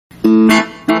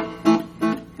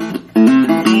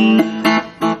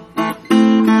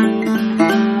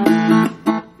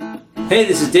Hey,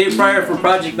 this is Dave Pryor for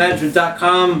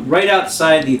ProjectManagement.com, right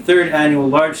outside the 3rd Annual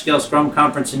Large-Scale Scrum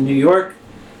Conference in New York.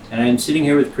 And I'm sitting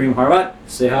here with Kareem Harbat.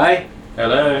 Say hi.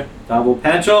 Hello. Dhaval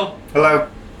Panchal. Hello.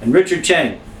 And Richard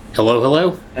Cheng. Hello,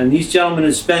 hello. And these gentlemen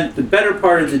have spent the better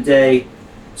part of the day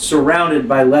surrounded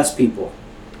by less people.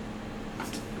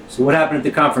 So what happened at the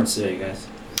conference today, guys?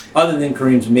 Other than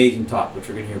Kareem's amazing talk, which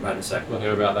we're going to hear about in a second. We'll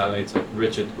hear about that later.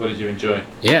 Richard, what did you enjoy?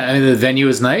 Yeah, I mean, the venue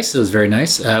was nice. It was very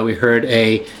nice. We heard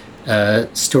a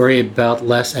story about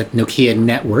Les at Nokia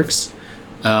Networks.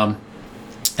 Had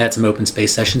some open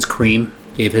space sessions. Kareem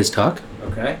gave his talk.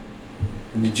 Okay.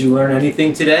 And did you learn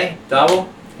anything today, Dhaval?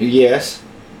 Yes.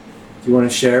 Do you want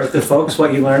to share with the folks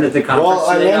what you learned at the conference Well,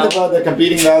 I today? learned about the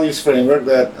competing values framework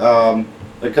that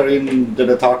Kareem did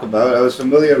a talk about. I was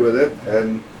familiar with it,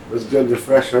 and it was a good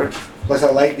refresher. Plus, I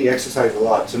like the exercise a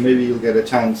lot, so maybe you'll get a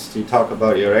chance to talk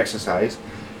about your exercise.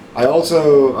 I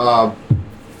also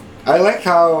I like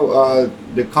how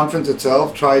the conference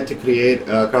itself tried to create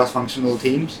cross-functional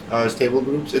teams, stable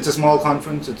groups. It's a small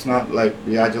conference. It's not like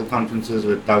the Agile conferences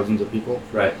with thousands of people.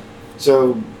 Right.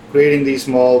 So creating these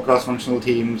small cross-functional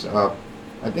teams, I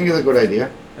think is a good idea.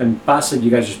 And Bas said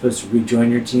you guys are supposed to rejoin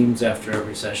your teams after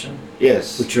every session,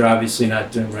 Yes. which you're obviously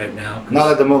not doing right now. Not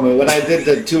at the moment. When I did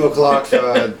the 2 o'clock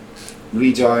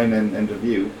rejoin and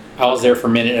review. I was there for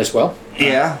a minute as well.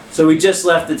 Yeah. So we just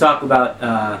left to talk about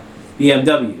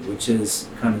BMW, which has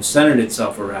kind of centered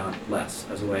itself around less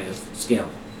as a way of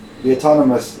scaling. The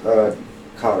autonomous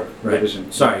car Right.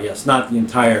 division. Sorry, yes, not the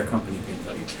entire company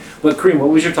BMW. But Kareem, what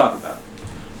was your talk about?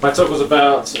 My talk was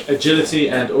about agility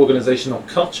and organizational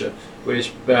culture,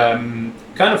 which kind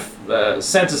of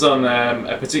centers on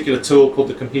a particular tool called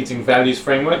the Competing Values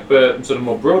Framework, but sort of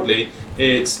more broadly,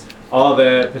 are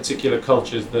there particular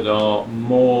cultures that are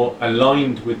more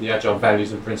aligned with the Agile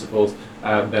values and principles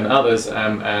than others,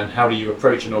 and how do you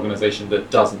approach an organization that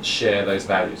doesn't share those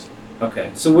values? Okay,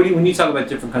 so when you talk about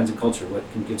different kinds of culture, what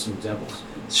can you give some examples?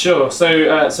 Sure.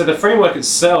 So the framework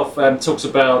itself talks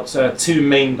about 2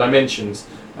 main dimensions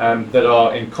that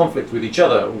are in conflict with each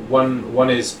other. One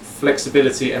is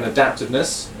flexibility and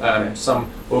adaptiveness.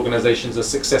 Some organizations are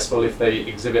successful if they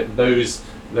exhibit those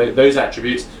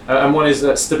attributes, and one is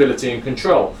stability and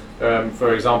control.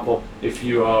 For example, if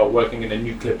you are working in a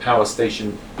nuclear power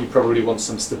station, you probably want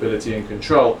some stability and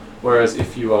control, whereas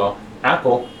if you are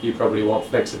Apple, you probably want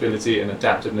flexibility and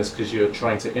adaptiveness because you're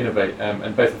trying to innovate,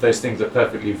 and both of those things are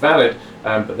perfectly valid,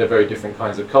 but they're very different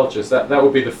kinds of cultures. That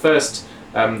would be the first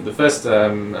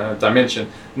dimension.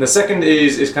 And the second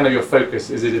is kind of your focus.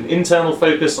 Is it an internal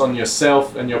focus on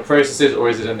yourself and your processes, or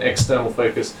is it an external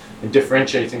focus in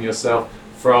differentiating yourself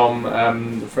from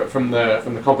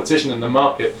the competition in the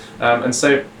market? And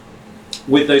so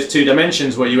with those 2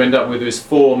 dimensions, what you end up with is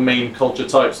 4 main culture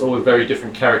types, all with very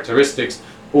different characteristics,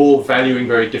 all valuing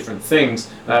very different things.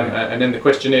 And then the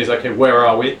question is, okay, where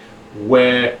are we?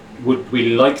 Where would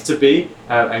we like to be?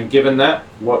 And given that,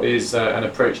 what is an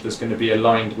approach that's going to be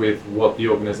aligned with what the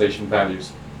organization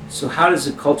values? So how does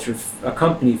a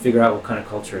company figure out what kind of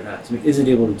culture it has? I mean, is it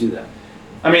able to do that?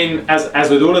 I mean, as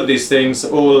with all of these things,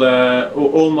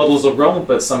 all models are wrong,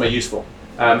 but some are useful.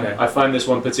 Okay. I find this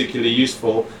one particularly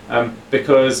useful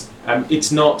because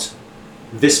it's not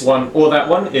this one or that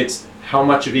one. It's how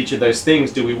much of each of those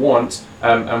things do we want,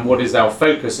 and what is our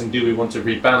focus, and do we want to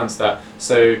rebalance that?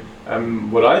 So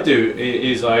what I do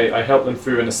is I help them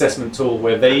through an assessment tool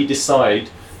where they decide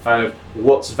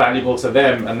what's valuable to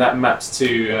them, and that maps to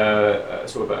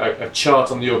sort of a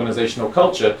chart on the organizational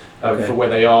culture for where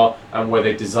they are and where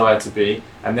they desire to be.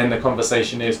 And then the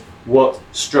conversation is, what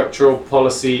structural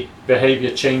policy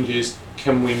behavior changes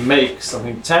can we make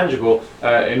something tangible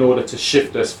in order to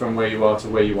shift us from where you are to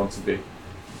where you want to be?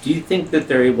 Do you think that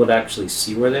they're able to actually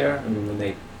see where they are? I mean, when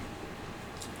they...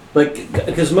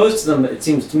 because most of them, it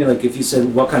seems to me like if you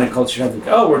said what kind of culture you have, like,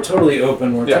 oh, we're totally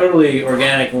open, we're totally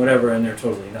organic and whatever, and they're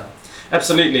totally not.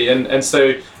 Absolutely, and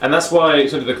that's why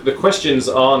sort of the questions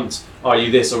aren't, are you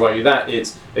this or are you that?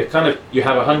 It kind of, you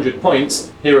have 100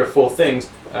 points, here are 4 things,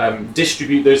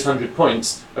 distribute those 100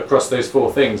 points across those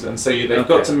 4 things, and so they've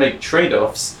got to make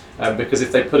trade-offs. Because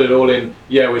if they put it all in,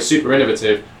 we're super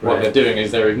innovative, what they're doing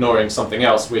is they're ignoring something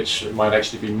else which might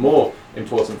actually be more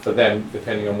important for them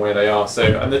depending on where they are.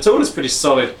 So, and the tool is pretty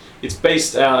solid. It's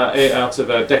based out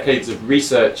of decades of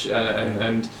research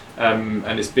and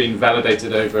it's been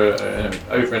validated over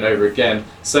and over again.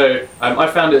 So I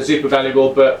found it super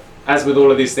valuable, but as with all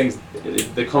of these things,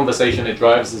 the conversation it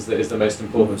drives is the most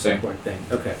important thing.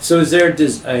 Okay. So is there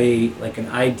an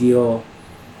ideal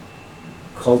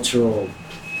cultural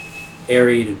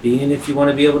area to be in if you want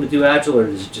to be able to do Agile, or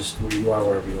is it just where you are,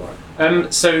 wherever you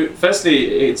are? So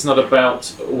firstly, it's not about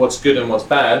what's good and what's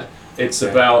bad. It's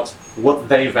Okay. about what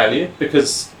they value.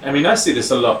 Because I mean, I see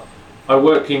this a lot. I'm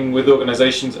working with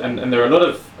organizations, and there are a lot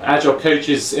of agile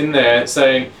coaches in there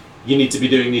saying, you need to be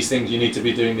doing these things, you need to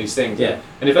be doing these things. Yeah.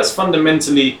 And if that's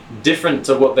fundamentally different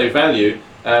to what they value,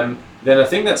 then I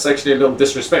think that's actually a little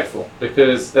disrespectful,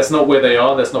 because that's not where they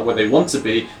are, that's not where they want to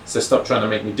be, so stop trying to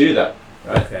make me do that.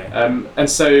 Right? Okay. And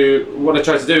so what I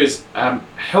try to do is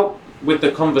help with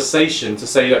the conversation to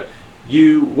say that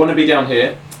you want to be down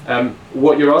here.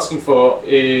 What you're asking for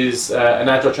is an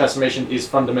agile transformation is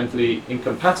fundamentally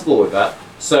incompatible with that.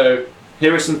 So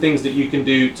here are some things that you can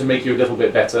do to make you a little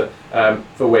bit better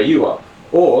for where you are.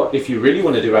 Or if you really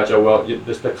want to do agile well,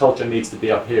 the culture needs to be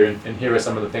up here, and here are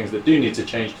some of the things that do need to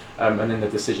change, and then the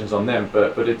decisions on them.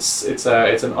 But it's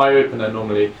an eye opener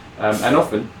normally, and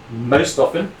often, most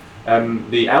often,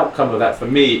 the outcome of that for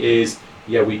me is,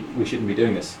 yeah, we shouldn't be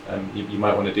doing this. You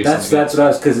might want to do something. That's what I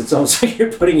was, because it's almost like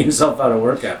you're putting yourself out of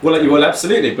work after. Well,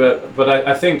 absolutely, but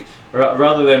I think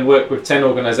rather than work with 10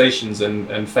 organizations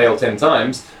and fail 10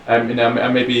 times, and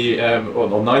maybe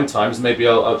or 9 times, maybe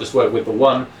I'll just work with the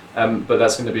one, but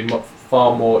that's going to be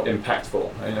far more impactful.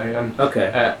 You know, Okay.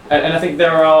 and I think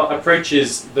there are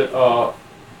approaches that are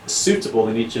suitable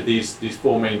in each of these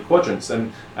 4 main quadrants,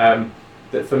 and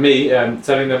that for me,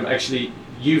 telling them actually,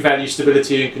 you value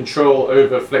stability and control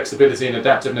over flexibility and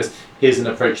adaptiveness. Here's an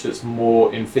approach that's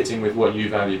more in fitting with what you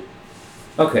value.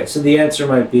 Okay, so the answer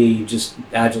might be just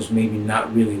Agile's maybe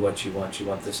not really what you want. You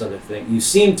want this other thing. You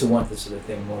seem to want this other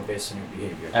thing more based on your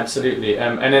behavior. Absolutely.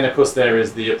 And then, of course, there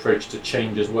is the approach to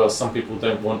change as well. Some people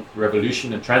don't want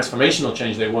revolution and transformational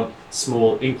change. They want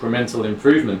small incremental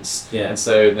improvements. Yeah. And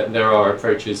so there are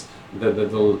approaches that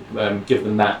will give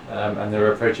them that. And there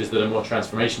are approaches that are more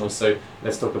transformational. So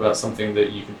let's talk about something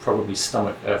that you could probably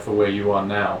stomach for where you are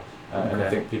now. And I Okay.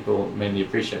 think people mainly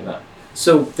appreciate that.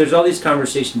 So there's all these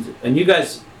conversations, and you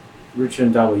guys, Richard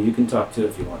and Dawa, you can talk too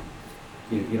if you want.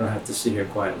 You don't have to sit here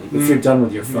quietly. If you're done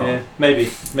with your phone. Yeah, maybe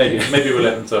we'll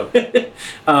let them talk.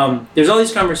 There's all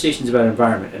these conversations about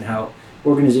environment and how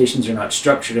organizations are not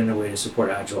structured in a way to support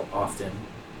Agile often.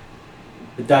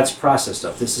 But that's process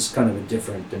stuff. This is kind of a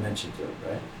different dimension to it,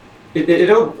 right?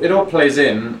 It all plays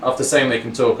in. After saying they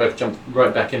can talk, I've jumped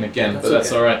right back in again, That's but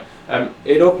that's okay. all right.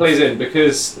 It all plays in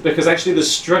because actually the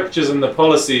structures and the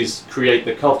policies create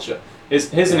the culture.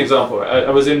 Here's an example. I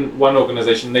was in one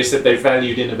organization. They said they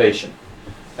valued innovation,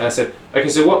 and I said, okay,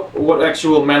 so what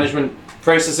actual management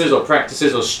processes or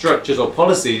practices or structures or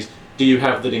policies do you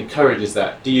have that encourages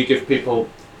that? Do you give people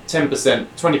 10%,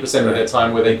 20% of their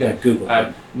time where they can? Yeah,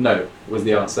 Google. No, was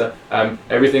the answer.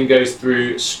 Everything goes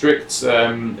through strict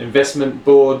investment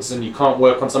boards, and you can't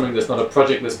work on something that's not a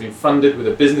project that's been funded with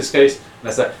a business case.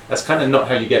 And that's kind of not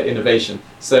how you get innovation.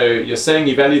 So you're saying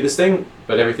you value this thing,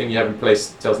 but everything you have in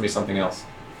place tells me something else.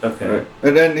 Okay. Right.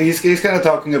 And then he's kind of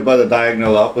talking about the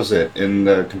diagonal opposite in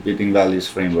the competing values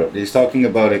framework. He's talking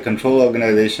about a control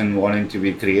organization wanting to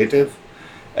be creative.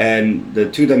 And the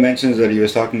 2 dimensions that he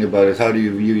was talking about is how do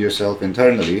you view yourself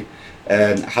internally,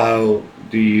 and how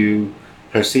do you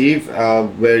perceive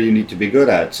where you need to be good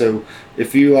at. So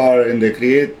if you are in the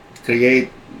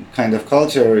create kind of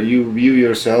culture, you view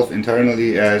yourself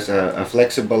internally as a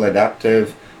flexible,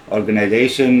 adaptive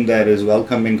organization that is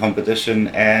welcoming competition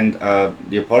and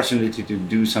the opportunity to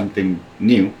do something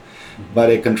new. But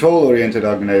a control-oriented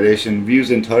organization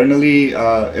views internally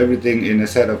everything in a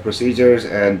set of procedures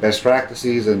and best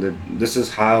practices, and this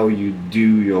is how you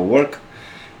do your work.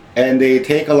 And they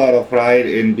take a lot of pride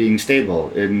in being stable,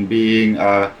 in being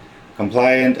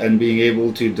compliant, and being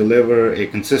able to deliver a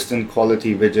consistent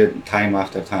quality widget time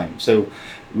after time. So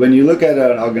when you look at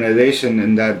an organization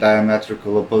in that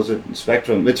diametrical opposite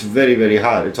spectrum, it's very, very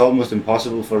hard. It's almost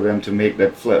impossible for them to make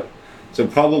that flip. So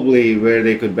probably where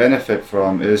they could benefit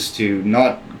from is to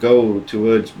not go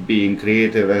towards being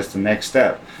creative as the next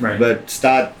step, Right. but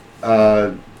start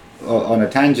on a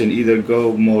tangent, either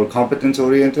go more competence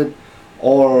oriented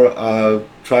or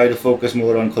try to focus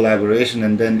more on collaboration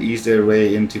and then ease their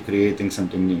way into creating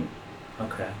something new.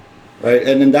 Okay. Right,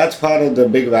 and then that's part of the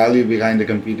big value behind the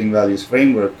competing values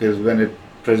framework, because when it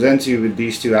presents you with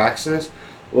these 2 axes,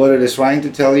 what it is trying to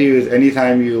tell you is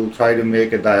anytime you try to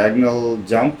make a diagonal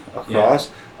jump across,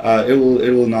 it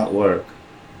will not work.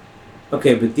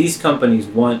 Okay, but these companies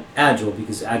want Agile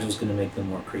because Agile is going to make them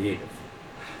more creative.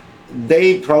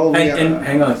 They probably And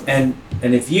hang on, and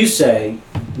if you say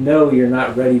no, you're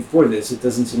not ready for this, it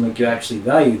doesn't seem like you actually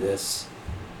value this,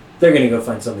 they're going to go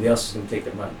find somebody else who's going to take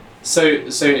their money. So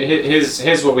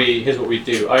here's what we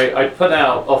do. I put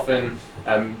out often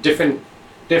different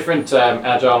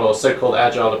agile or so-called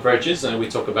agile approaches, and we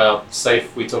talk about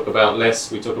SAFe, we talk about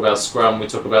LESS, we talk about Scrum, we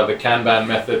talk about the Kanban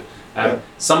method,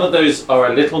 Some of those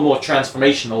are a little more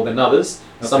transformational than others.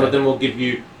 Some of them will give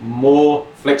you more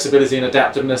flexibility and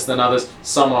adaptiveness than others.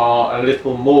 Some are a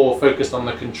little more focused on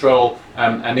the control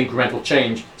and incremental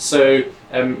change. So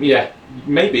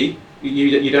maybe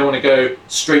you don't want to go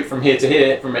straight from here to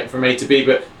here, from A to B,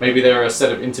 but maybe there are a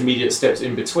set of intermediate steps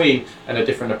in between, and a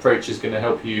different approach is going to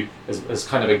help you as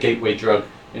kind of a gateway drug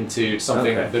into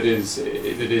something that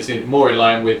is more in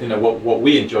line with what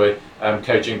we enjoy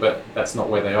coaching, but that's not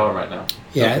where they are right now.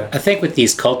 Yeah, I think with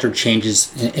these culture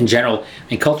changes in general,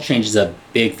 culture change is a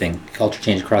big thing. Culture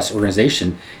change across the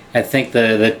organization. I think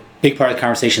the big part of the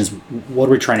conversation is, what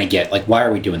are we trying to get? Like, why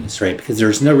are we doing this, right? Because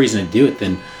there's no reason to do it.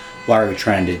 Then why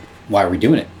are we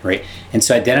doing it, right? And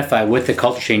so identify with the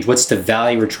culture change, what's the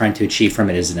value we're trying to achieve from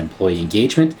it? Is it employee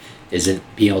engagement? Is it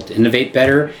being able to innovate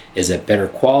better? Is it better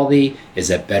quality? Is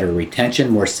it better retention,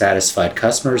 more satisfied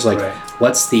customers? Like,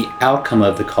 what's the outcome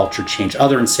of the culture change,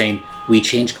 other than saying we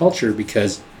change culture?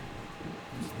 Because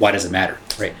why does it matter,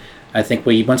 right? I think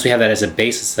once we have that as a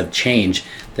basis of change,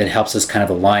 that helps us kind of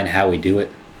align how we do it.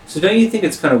 So don't you think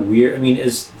it's kind of weird? I mean,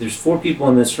 there's 4 people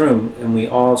in this room, and we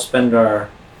all spend our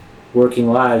working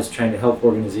lives trying to help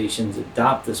organizations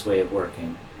adopt this way of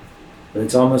working. But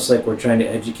it's almost like we're trying to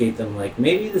educate them, like,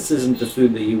 maybe this isn't the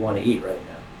food that you want to eat right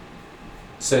now.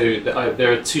 So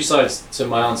there are 2 sides to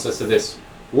my answer to this.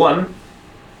 One,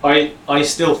 I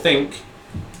still think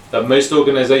that most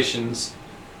organizations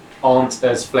aren't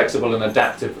as flexible and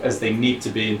adaptive as they need to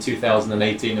be in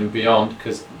 2018 and beyond,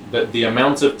 because the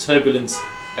amount of turbulence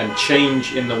and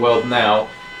change in the world now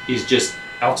is just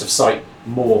out of sight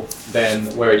more than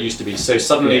where it used to be. So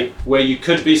suddenly, where you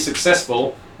could be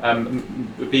successful,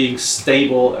 being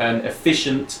stable and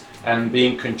efficient and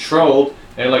being controlled,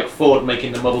 like Ford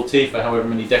making the Model T for however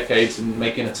many decades and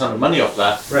making a ton of money off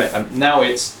that. Right. Now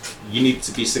it's, you need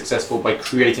to be successful by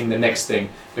creating the next thing,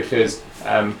 because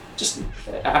just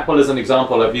Apple as an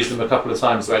example, I've used them a couple of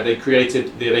times, right? They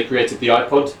created the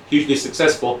iPod, hugely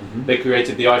successful. Mm-hmm. They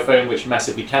created the iPhone, which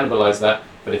massively cannibalized that.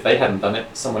 But if they hadn't done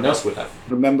it, someone else would have.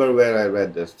 Remember where I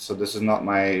read this, so this is not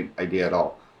my idea at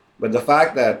all. But the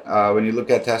fact that when you look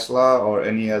at Tesla or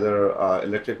any other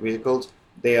electric vehicles,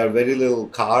 they are very little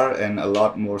car and a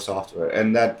lot more software.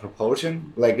 And that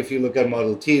proportion, like if you look at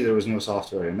Model T, there was no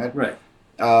software in it. Right.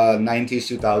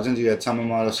 90s, 2000s, you had some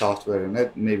amount of software in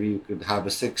it. Maybe you could have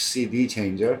a 6 CD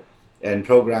changer and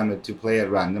program it to play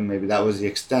at random. Maybe that was the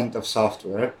extent of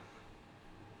software.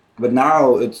 But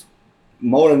now it's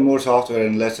more and more software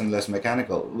and less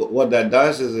mechanical. What that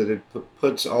does is that it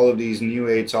puts all of these new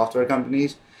age software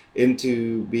companies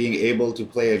into being able to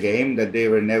play a game that they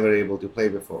were never able to play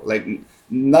before. Like,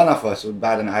 none of us would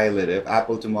bat an eyelid if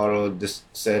Apple tomorrow just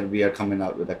said we are coming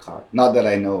out with a car. Not that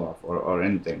I know of or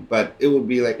anything, but it would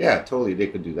be like, yeah, totally, they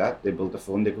could do that. They built a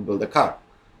phone, they could build a car.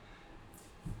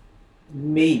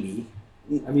 Maybe.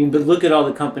 I mean, but look at all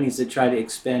the companies that try to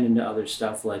expand into other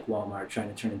stuff, like Walmart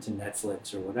trying to turn into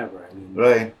Netflix or whatever. I mean,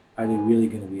 right. Are they really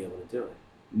going to be able to do it?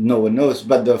 No one knows.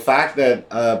 But the fact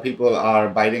that people are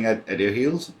biting at your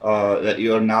heels, that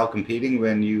you are now competing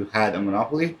when you had a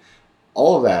monopoly,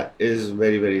 all of that is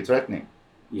very, very threatening.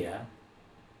 Yeah.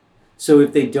 So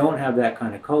if they don't have that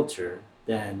kind of culture,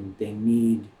 then they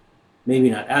need, maybe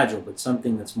not agile, but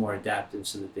something that's more adaptive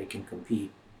so that they can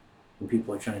compete when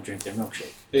people are trying to drink their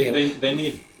milkshake. They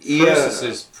need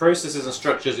processes and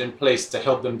structures in place to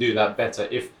help them do that better.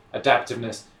 If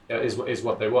adaptiveness is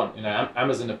what they want,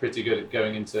 Amazon are pretty good at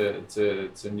going into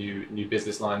new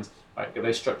business lines. Right?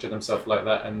 They structure themselves like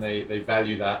that, and they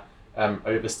value that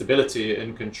over stability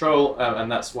and control,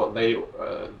 and that's what they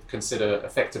consider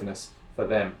effectiveness for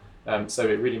them. So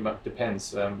it really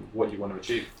depends what you want to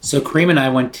achieve. So Kareem and I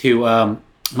went to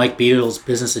Mike Beadle's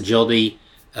Business Agility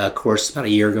course about a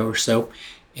year ago or so,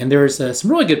 and there's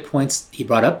some really good points he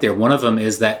brought up there. One of them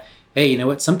is that, hey, you know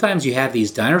what? Sometimes you have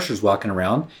these dinosaurs walking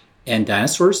around, and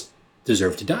dinosaurs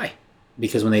deserve to die,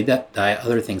 because when they die,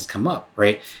 other things come up,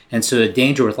 right? And so the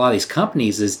danger with a lot of these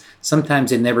companies is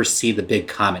sometimes they never see the big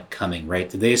comet coming, right?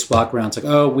 They just walk around, it's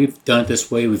like, oh, we've done it this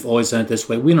way, we've always done it this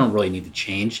way, we don't really need to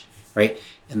change, right?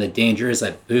 And the danger is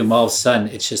that, boom, all of a sudden,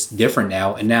 it's just different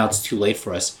now, and now it's too late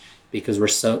for us because we're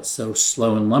so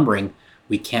slow in lumbering.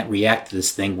 We can't react to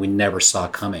this thing we never saw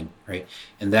coming, right?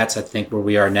 And that's, I think, where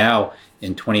we are now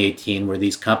in 2018, where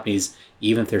these companies,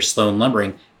 even if they're slow in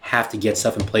lumbering, have to get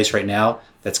stuff in place right now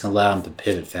that's going to allow them to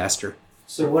pivot faster.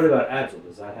 So what about Agile?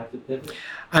 Does that have to pivot?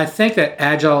 I think that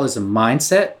Agile is a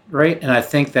mindset, right? And I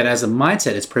think that as a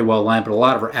mindset, it's pretty well aligned, but a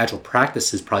lot of our Agile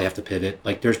practices probably have to pivot.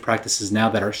 Like, there's practices now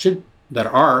that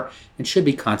are and should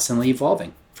be constantly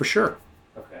evolving, for sure.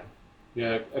 Okay.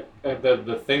 Yeah,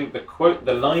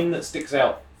 the line that sticks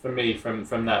out for me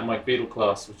from that Mike Beadle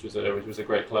class, which was a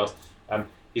great class.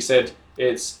 He said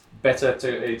it's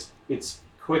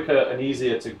quicker and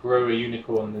easier to grow a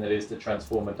unicorn than it is to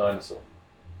transform a dinosaur.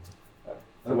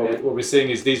 Okay. What we're seeing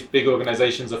is these big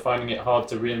organizations are finding it hard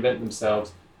to reinvent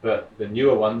themselves, but the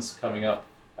newer ones coming up,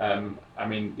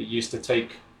 it used to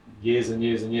take years and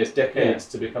years and years, decades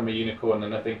to become a unicorn,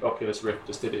 and I think Oculus Rift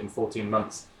just did it in 14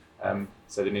 months.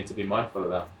 So they need to be mindful of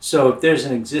that. So if there's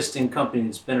an existing company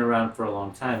that's been around for a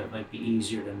long time, it might be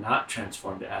easier to not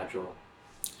transform to Agile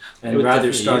and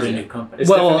rather start a new company. It's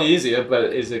definitely easier,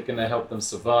 but is it going to help them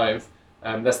survive?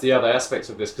 That's the other aspects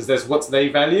of this, because there's what they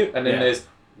value, and then there's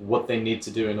what they need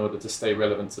to do in order to stay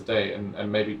relevant today.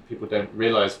 And maybe people don't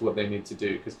realize what they need to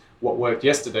do, because what worked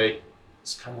yesterday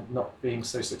is kind of not being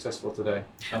so successful today.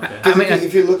 Okay.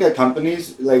 If you look at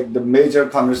companies, like the major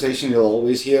conversation you'll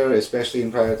always hear, especially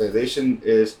in privatization,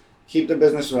 is keep the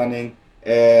business running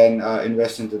and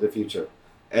invest into the future.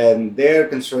 And their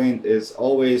constraint is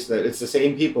always that it's the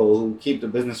same people who keep the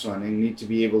business running need to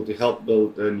be able to help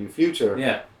build a new future.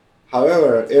 Yeah.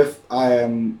 However, if I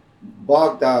am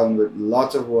bogged down with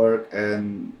lots of work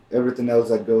and everything else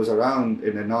that goes around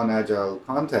in a non-agile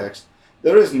context,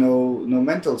 there is no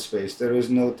mental space. There is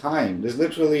no time. There's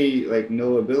literally like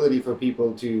no ability for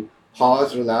people to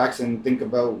pause, relax, and think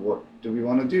about what do we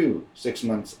want to do 6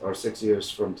 months or 6 years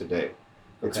from today.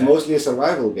 It's mostly a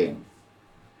survival game.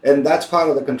 And that's part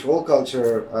of the control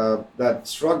culture that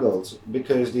struggles,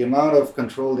 because the amount of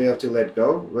control they have to let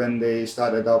go when they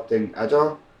start adopting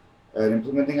Agile and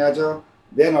implementing Agile,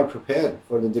 they're not prepared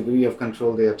for the degree of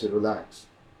control they have to relax.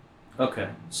 Okay.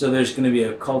 So there's going to be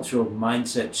a cultural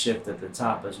mindset shift at the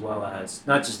top, as well as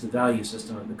not just the value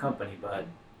system of the company, but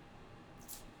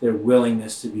their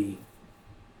willingness to be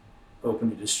open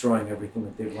to destroying everything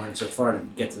that they've learned so far to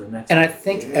get to the next. And I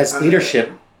think as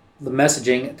leadership, the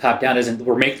messaging top down isn't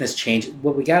we're making this change.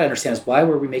 What we got to understand is why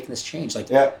were we making this change? Like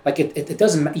it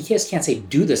doesn't. You just can't say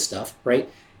do this stuff, right?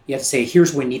 You have to say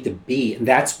here's where we need to be, and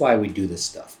that's why we do this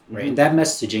stuff, right? And that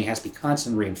messaging has to be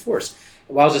constantly reinforced.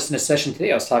 While I was just in a session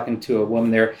today, I was talking to a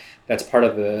woman there that's part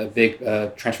of a big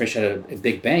transformation at a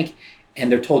big bank,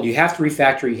 and they're told you have to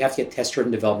refactor, you have to get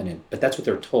test-driven development in, but that's what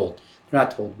they're told. They're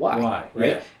not told why. Right?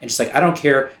 Yeah. And just like I don't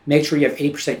care, make sure you have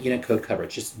 80% unit code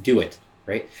coverage, just do it,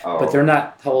 right? Oh. But they're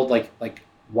not told like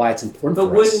why it's important. But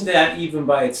for wouldn't us. that even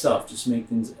by itself just make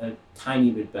things a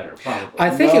tiny bit better? Probably. I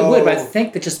think it would, but I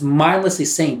think that just mindlessly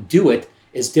saying do it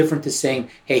is different to saying,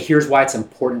 hey, here's why it's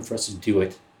important for us to do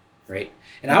it, right?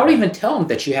 And I would even tell them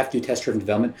that you have to do test-driven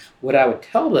development. What I would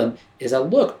tell them is that,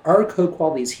 look, our code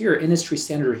quality is here, industry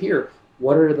standard here.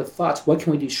 What are the thoughts? What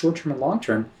can we do short-term and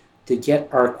long-term to get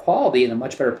our quality in a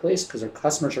much better place, because our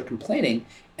customers are complaining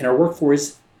and our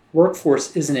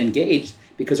workforce isn't engaged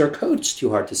because our code's too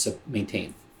hard to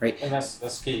maintain, right? And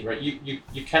that's key, right?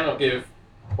 You cannot give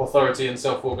authority and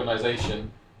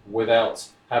self-organization without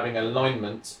having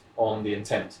alignment on the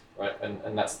intent, right?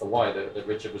 And that's the why that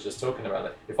Richard was just talking about.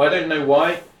 That if I don't know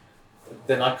why,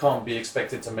 then I can't be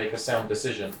expected to make a sound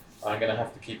decision. I'm going to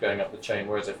have to keep going up the chain.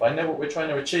 Whereas if I know what we're trying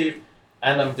to achieve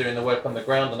and I'm doing the work on the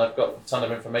ground and I've got a ton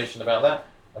of information about that,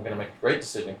 I'm going to make a great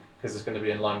decision because it's going to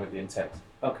be in line with the intent.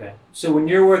 Okay. So when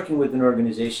you're working with an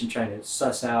organization trying to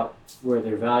suss out where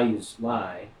their values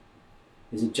lie,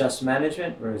 is it just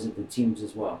management or is it the teams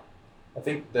as well? I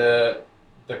think the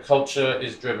culture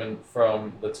is driven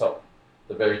from the top,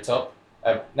 the very top.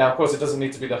 Now, of course, it doesn't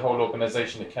need to be the whole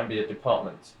organization. It can be a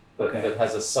department that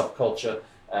has a subculture,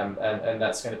 and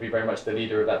that's going to be very much the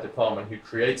leader of that department who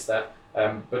creates that.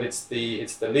 But it's the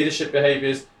leadership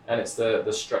behaviors and it's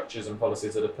the structures and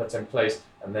policies that are put in place,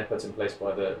 and they're put in place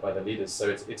by the leaders. So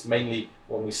it's mainly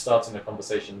when we start in a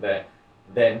conversation there.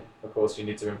 Then, of course, you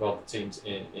need to involve the teams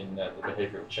in the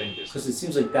behavioral changes. Because it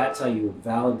seems like that's how you would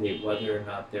validate whether or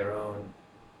not their own.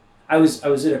 I was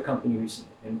at a company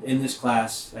recently, and in this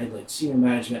class, I had like senior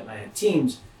management and I had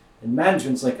teams, and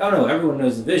management's like, oh no, everyone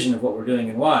knows the vision of what we're doing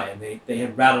and why, and they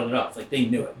had rattled it off, like they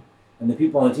knew it. And the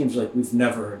people on the teams were like, we've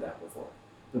never heard that before.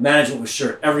 But management was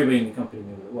sure everybody in the company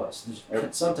knew what it was.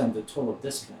 There's sometimes a total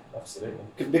disconnect.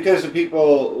 Absolutely. Because the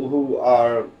people who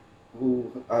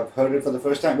have heard it for the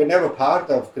first time, we're never part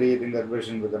of creating that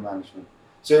vision with the management.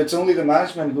 So it's only the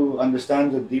management who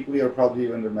understands it deeply or probably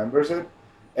even remembers it.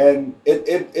 And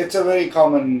it's a very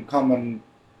common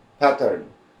pattern.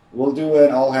 We'll do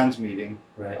an all-hands meeting.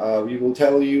 Right. We will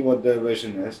tell you what the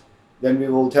vision is. Then we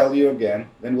will tell you again.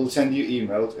 Then we'll send you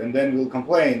emails. And then we'll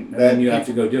complain And then you have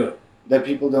to go do it. that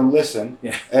people don't listen.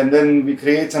 Yeah. And then we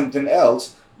create something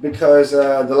else because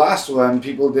the last one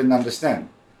people didn't understand.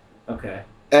 Okay.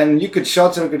 And you could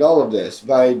short circuit all of this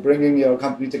by bringing your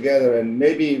company together and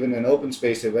maybe even an open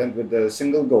space event with the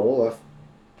single goal of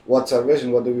what's our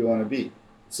vision, what do we want to be.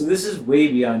 So this is way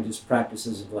beyond just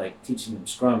practices of like teaching them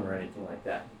Scrum or anything like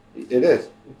that. It is.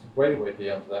 It's way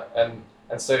beyond that,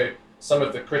 and so some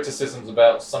of the criticisms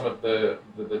about some of the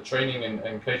training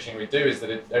and coaching we do is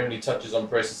that it only touches on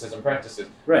processes and practices.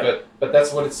 Right. But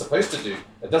that's what it's supposed to do.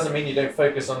 It doesn't mean you don't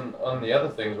focus on the other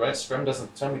things, right? Scrum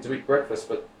doesn't tell me to eat breakfast,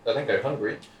 but I don't go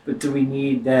hungry. But do we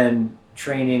need then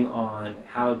training on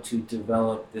how to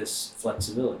develop this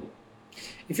flexibility?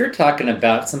 If you're talking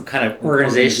about some kind of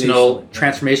organizational Organizational, yeah.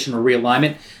 transformation or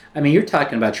realignment, I mean, you're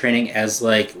talking about training as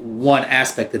like one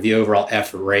aspect of the overall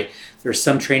effort, right? There's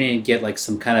some training to get like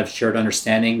some kind of shared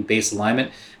understanding, base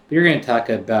alignment, but you're going to talk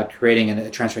about creating a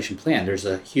transformation plan. There's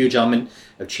a huge element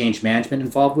of change management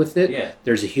involved with it. Yeah.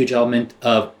 There's a huge element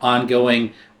of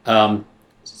ongoing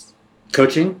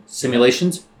coaching,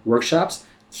 simulations, workshops,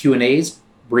 Q&As,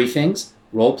 briefings,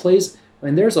 role plays. I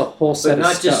mean, there's a whole set But of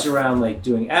not stuff. just around like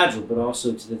doing agile, but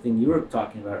also to the thing you were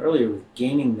talking about earlier with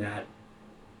gaining that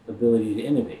ability to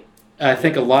innovate. I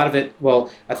think a lot of it, a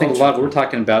lot of what we're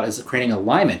talking about is creating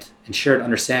alignment and shared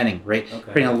understanding, right?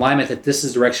 Okay. Creating alignment that this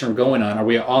is the direction we're going on. Are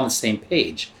we all on the same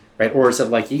page, right? Or is it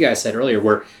like you guys said earlier,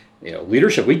 where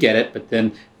leadership, we get it, but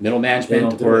then middle management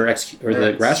don't do or it.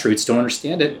 the grassroots don't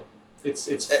understand it.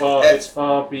 It's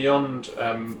far beyond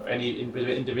any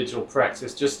individual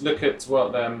practice. Just look at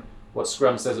what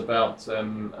Scrum says about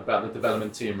the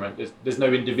development team, right? There's no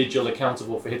individual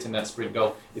accountable for hitting that sprint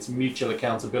goal. It's mutual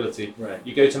accountability. Right.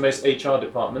 You go to most HR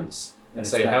departments and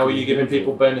say, how are you giving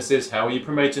people bonuses? How are you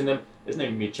promoting them? There's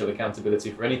no mutual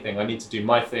accountability for anything. I need to do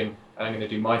my thing, and I'm going to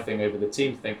do my thing over the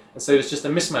team thing. And so there's just a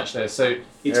mismatch there. So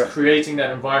it's creating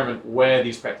that environment where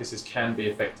these practices can be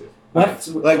effective. What?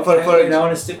 Like I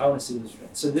want to stick with this.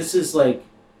 So this is like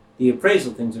the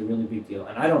appraisal thing's a really big deal,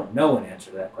 and I don't know an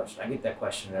answer to that question. I get that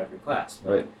question in every class.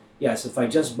 But Right. yes, if I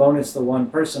just bonus the one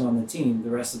person on the team, the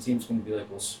rest of the team's going to be like,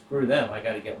 well, screw them. I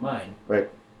got to get mine. Right.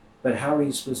 But how are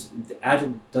you supposed to?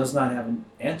 Agile does not have an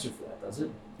answer for that, does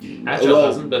it? Agile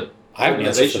doesn't, but I have an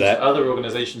answer for that. other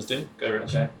organizations do. Go ahead.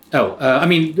 Okay. I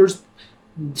mean, there's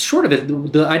short of it.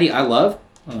 The idea I love,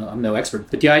 I'm no expert,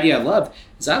 but the idea I love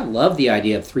is I love the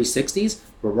idea of 360s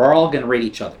where we're all going to rate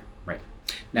each other. Right.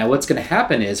 Now, what's going to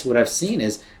happen is what I've seen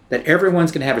is that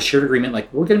everyone's going to have a shared agreement,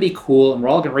 like we're going to be cool and we're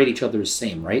all going to rate each other the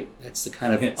same, right? That's the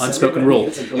kind of It's unspoken everybody rule.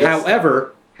 gets a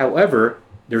goal. However,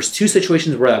 there's two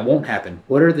situations where that won't happen.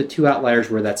 What are the two outliers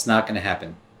where that's not going to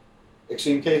happen?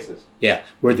 Extreme cases. Yeah,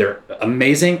 where they're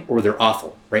amazing or they're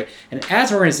awful, right? And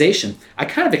as an organization, I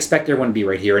kind of expect everyone to be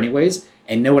right here anyways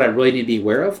and know what I really need to be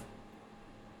aware of.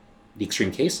 The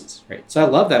extreme cases, right? So I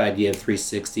love that idea of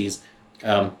 360s.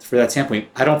 For that standpoint,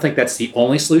 I don't think that's the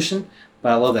only solution,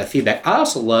 but I love that feedback. I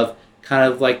also love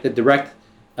kind of like the direct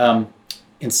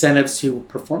incentives to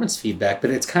performance feedback,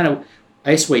 but it's kind of,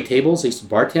 I used to wait tables, I used to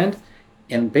bartend,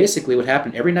 and basically what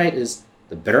happened every night is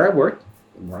the better I worked,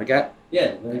 the more I got.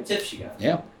 Yeah, the tips you got.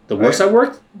 Yeah. The worse I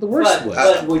worked, the worse it was.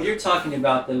 But what you're talking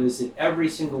about, though, is that every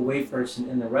single wait person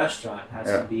in the restaurant has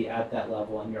to be at that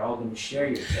level, and you're all going to share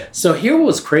your tips. So here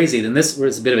was crazy, then this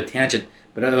was a bit of a tangent,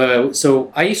 but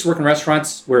so I used to work in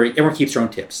restaurants where everyone keeps their own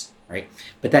tips, right?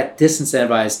 But that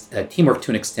disincentivized teamwork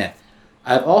to an extent.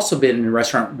 I've also been in a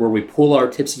restaurant where we pool our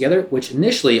tips together, which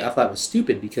initially I thought was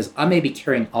stupid because I may be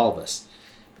carrying all of us.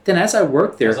 But then as I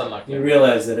worked there, you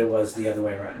realize that it was the other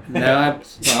way around. No,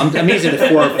 I'm using the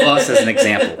four of us as an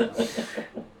example.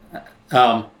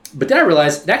 But then I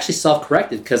realized it actually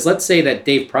self-corrected because let's say that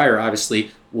Dave Pryor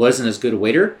obviously wasn't as good a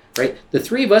waiter, right? The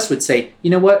three of us would say, you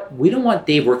know what? We don't want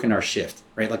Dave working our shift,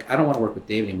 right? Like, I don't want to work with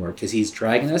Dave anymore because he's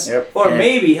dragging us. Yep. Or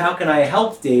maybe, how can I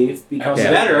help Dave become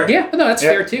better? Yeah, no, that's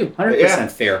fair too. 100%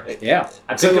 fair. Yeah.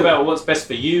 And think about what's best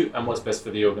for you and what's best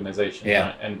for the organization. Yeah.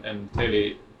 Right? And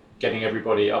clearly, getting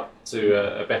everybody up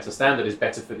to a better standard is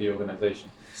better for the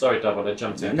organization. Sorry, David, I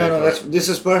jumped in. No, this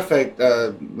is perfect.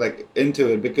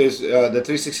 Into it because the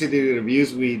 360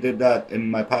 reviews we did that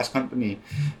in my past company,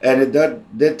 and it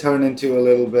did turn into a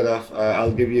little bit of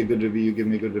I'll give you a good review, you give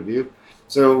me a good review.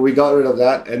 So we got rid of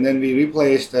that, and then we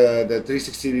replaced the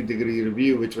 360-degree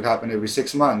review, which would happen every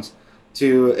 6 months,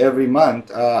 to every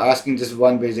month asking just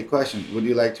one basic question: would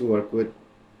you like to work with?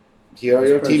 Here are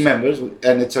your team members,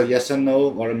 and it's a yes and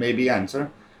no or a maybe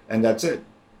answer, and that's it.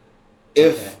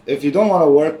 If you don't want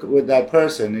to work with that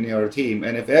person in your team,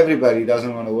 and if everybody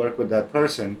doesn't want to work with that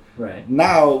person, right.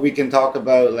 Now we can talk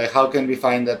about like how can we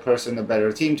find that person a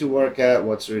better team to work at,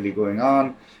 what's really going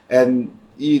on, and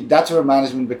that's where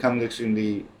management becomes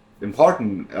extremely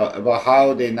important about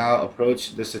how they now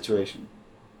approach the situation.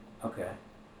 Okay.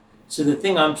 So the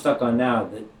thing I'm stuck on now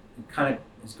that kind of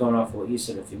is going off of what you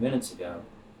said a few minutes ago.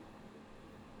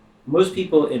 Most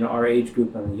people in our age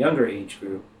group and the younger age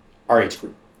group, Our age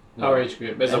group. Our age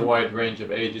group. There's a And- wide range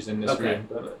of ages in this Okay. room,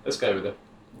 but let's go with it.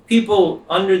 People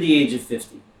under the age of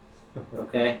 50,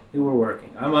 okay, who were working.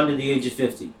 I'm under the age of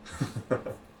 50,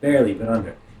 barely, but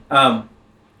under.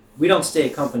 We don't stay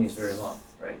at companies very long,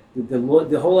 right?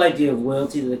 The whole idea of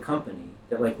loyalty to the company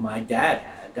that like my dad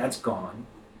had, that's gone.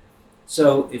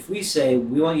 So if we say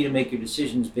we want you to make your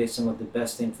decisions based on what the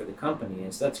best thing for the company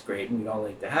is, that's great, and we'd all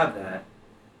like to have that.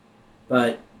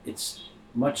 But it's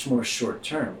much more short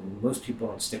term, and most people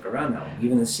don't stick around that long.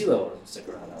 Even the C-level doesn't stick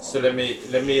around that long. So let me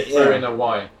throw in a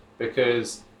why,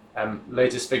 because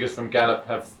latest figures from Gallup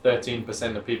have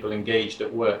 13% of people engaged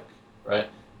at work, right?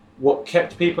 What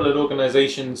kept people at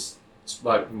organizations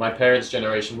like my parents'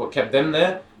 generation, what kept them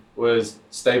there was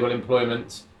stable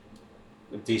employment,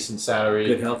 a decent salary,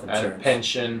 Good health and insurance.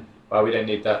 pension. Well, we don't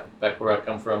need that back where I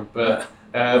come from, but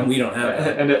And we don't have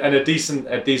that. and a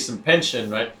decent pension,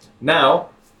 right? Now,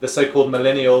 the so-called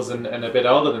millennials and a bit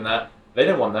older than that, they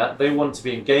don't want that. They want to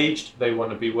be engaged. They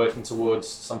want to be working towards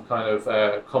some kind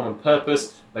of common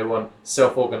purpose. They want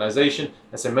self-organization.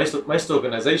 And so most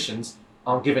organizations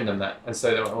aren't giving them that. And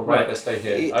so they're like, all right, let's stay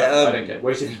here. I don't get.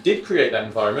 Whereas if you did create that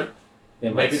environment,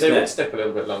 maybe they would step a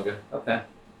little bit longer. Okay.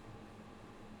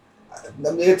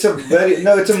 It's a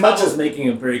much. Pavel's making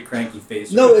a very cranky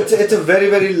face. No, it's a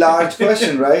very large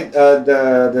question, right?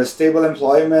 The stable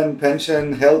employment,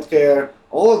 pension, healthcare,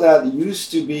 all of that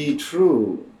used to be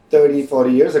true 30,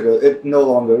 40 years ago. It no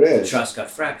longer The is. trust got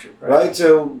fractured, right? Right,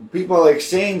 so people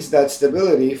exchange that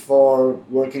stability for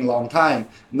working long time.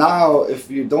 Now, if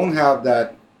you don't have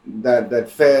that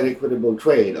fair, equitable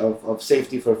trade of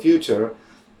safety for future,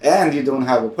 and you don't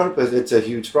have a purpose, it's a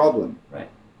huge problem.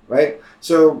 Right.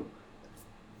 So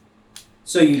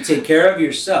you take care of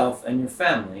yourself and your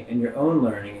family and your own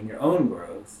learning and your own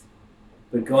growth,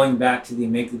 but going back to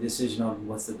make the decision on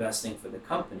what's the best thing for the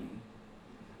company.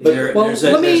 But- There's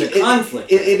a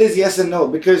conflict. It is yes and no,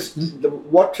 because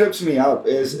what trips me up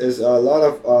is a lot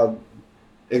of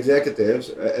executives,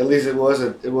 at least it was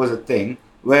a thing,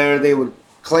 where they would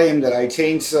claim that I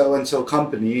changed so and so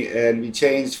company and we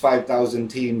changed 5,000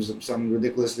 teams, some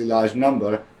ridiculously large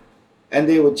number, and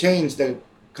they would change the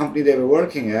company they were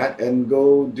working at and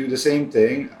go do the same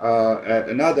thing at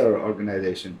another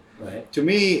organization. Right. To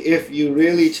me, if you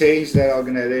really change that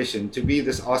organization to be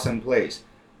this awesome place,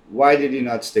 why did you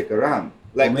not stick around?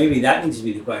 Well, maybe that needs to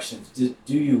be the question. Do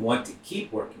you want to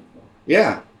keep working for?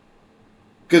 Yeah.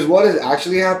 Because what is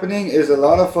actually happening is a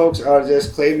lot of folks are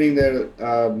just claiming their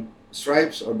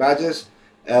stripes or badges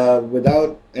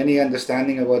without any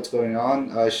understanding of what's going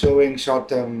on, showing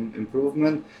short-term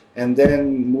improvement, and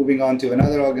then moving on to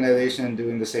another organization and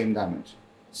doing the same damage.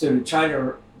 So to try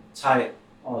to tie it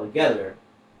all together,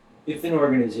 if an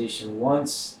organization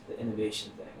wants the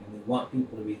innovation thing and they want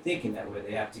people to be thinking that way,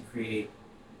 they have to create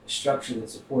a structure that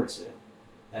supports it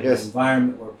and Yes. an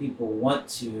environment where people want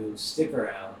to stick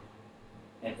around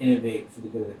and innovate for the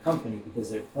good of the company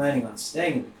because they're planning on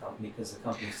staying in the company because the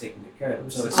company's taking good care of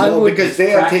them. So it's No, because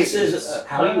they are practices, taking.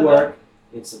 how you work,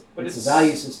 it's a it's-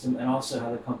 value system, and also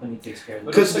how the company takes care of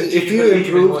But them. Because also, if do you believe in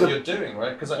improve what the- you're doing,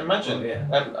 right? Because I imagine, Oh, yeah.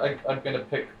 I'm going to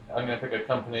pick a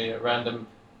company at random,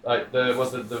 like the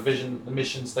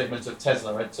mission statement of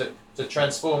Tesla, right? To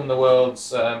transform the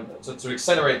world's, to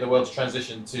accelerate the world's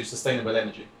transition to sustainable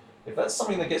energy. If that's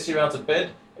something that gets you out of bed,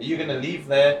 are you going to leave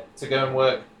there to go and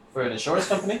work for an insurance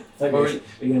company? Like, Or- are you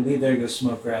going to leave there and go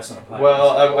smoke grass on a podcast? Well,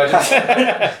 I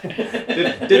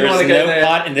didn't There's want to go no there.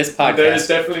 pot in this podcast. There is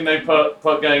definitely no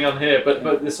pot going on here, but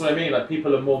this is what I mean. Like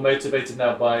people are more motivated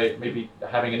now by maybe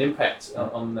having an impact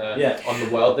on the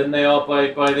world than they are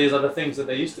by these other things that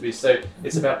they used to be. So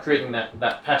it's about creating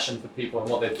that passion for people and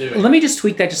what they're doing. Let me just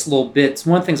tweak that just a little bit. It's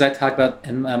one of the things I talk about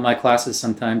in my classes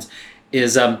sometimes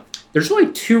is there's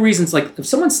really two reasons. Like if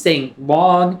someone's staying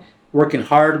long, working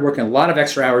hard, working a lot of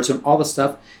extra hours, doing all this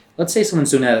stuff. Let's say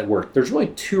someone's doing that at work. There's really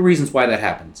two reasons why that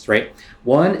happens, right?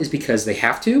 One is because they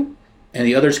have to, and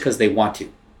the other is because they want to,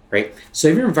 right? So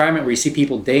if you're in an environment where you see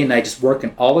people day and night just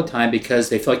working all the time because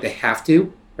they feel like they have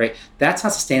to, right? That's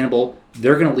not sustainable.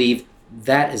 They're going to leave.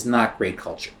 That is not great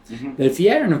culture. Mhm. But if you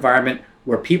have an environment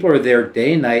where people are there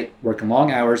day and night working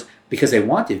long hours because they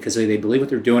want to, because they believe what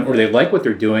they're doing, or they like what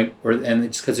they're doing, and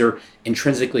it's because they're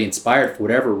intrinsically inspired for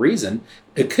whatever reason,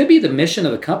 it could be the mission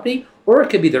of the company, or it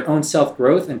could be their own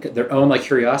self-growth and their own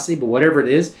curiosity. But whatever it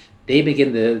is, they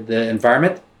begin the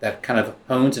environment that kind of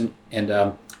owns and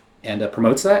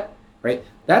promotes that, right?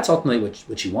 That's ultimately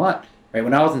what you want, right?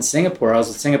 When I was in Singapore,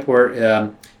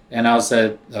 and I was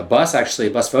a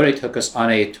bus Vote took us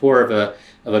on a tour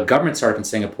of a government startup in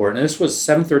Singapore, and this was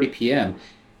 7:30 p.m.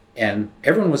 and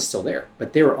everyone was still there,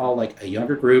 but they were all like a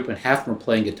younger group, and half of them were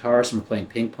playing guitar, some were playing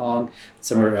ping pong,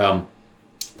 some were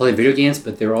play video games,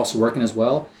 but they were also working as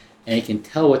well. And you can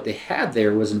tell what they had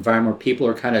there was an environment where people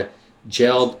are kind of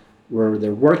gelled, where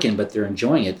they're working, but they're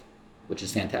enjoying it, which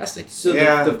is fantastic. So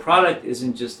Yeah. the product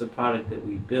isn't just the product that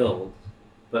we build,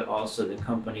 but also the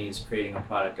company is creating a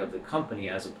product of the company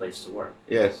as a place to work.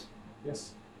 Yes.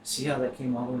 Yes. See how that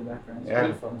came all the way back around? Yeah.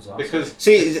 That was awesome. Because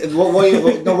See,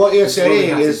 what you're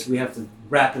saying is we have to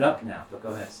wrap it up now. But go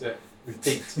ahead.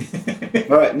 repeat.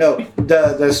 all right. No,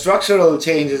 the structural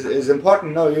change is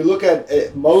important. No, you look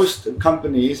at most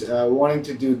companies wanting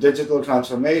to do digital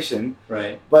transformation,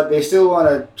 Right. but they still want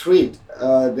to treat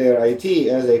their IT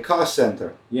as a cost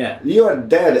center. Yeah. You are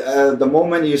dead the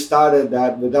moment you started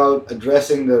that without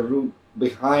addressing the root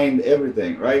behind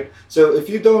everything, right? So if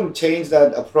you don't change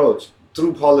that approach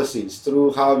through policies,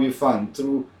 through how you fund,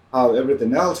 through how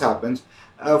everything else happens,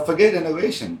 forget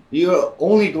innovation. You're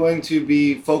only going to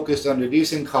be focused on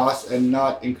reducing costs and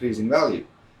not increasing value.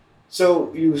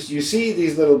 So you see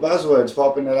these little buzzwords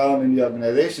popping around in the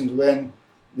organizations when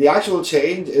the actual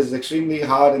change is extremely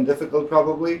hard and difficult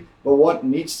probably, but what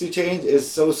needs to change is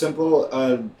so simple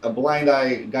a blind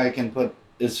eye guy can put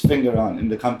his finger on in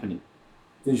the company.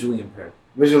 Visually impaired.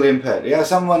 Visually impaired. Yeah,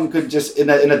 someone could just in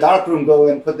a dark room go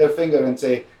and put their finger and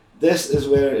say, this is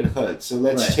where it hurts, so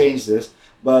let's Right. change this.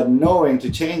 But knowing to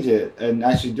change it and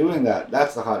actually doing that,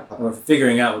 that's the hard part. Or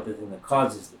figuring out what the thing that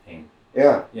causes the pain.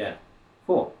 Yeah. Yeah.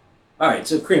 Cool. All right.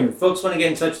 So, Kareem, if folks want to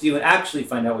get in touch with you and actually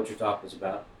find out what your talk was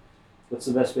about, what's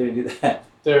the best way to do that?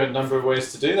 There are a number of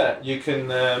ways to do that. You can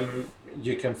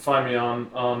find me on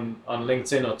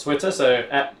LinkedIn or Twitter. So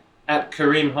at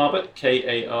Kareem Harbert,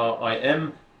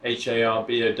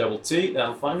 KarimHarbott.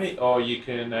 That'll find me. Or you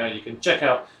can check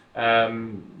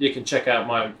out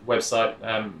my website,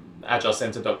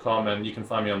 agilecenter.com, and you can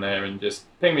find me on there and just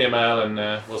ping me a mail and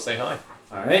we'll say hi.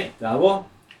 All right. Dabo,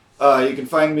 You can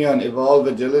find me on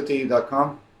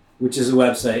evolveagility.com, which is a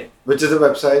website. which is a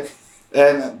website.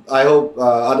 And I hope,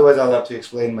 otherwise I'll have to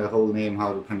explain my whole name,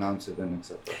 how to pronounce it, and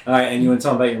etc. All right. And you want to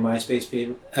tell them about your MySpace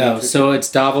page? So it's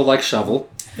Davo like shovel.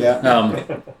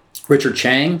 Yeah. Richard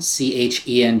Chang,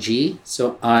 Cheng.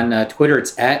 So on Twitter,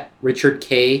 it's at Richard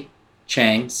K.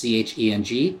 Chang,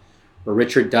 Cheng, or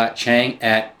richard.chang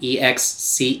at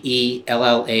excella.com.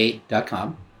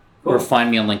 Or Cool. find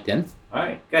me on LinkedIn. All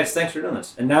right. Guys, thanks for doing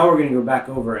this. And now we're going to go back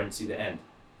over and see the end.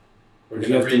 We're You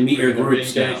going have to meet your to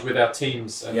groups re-engage now. with our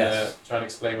teams and Yes. try and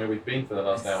explain where we've been for the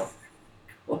last hour.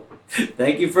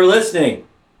 Thank you for listening.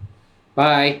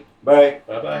 Bye. Bye.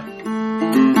 Bye-bye.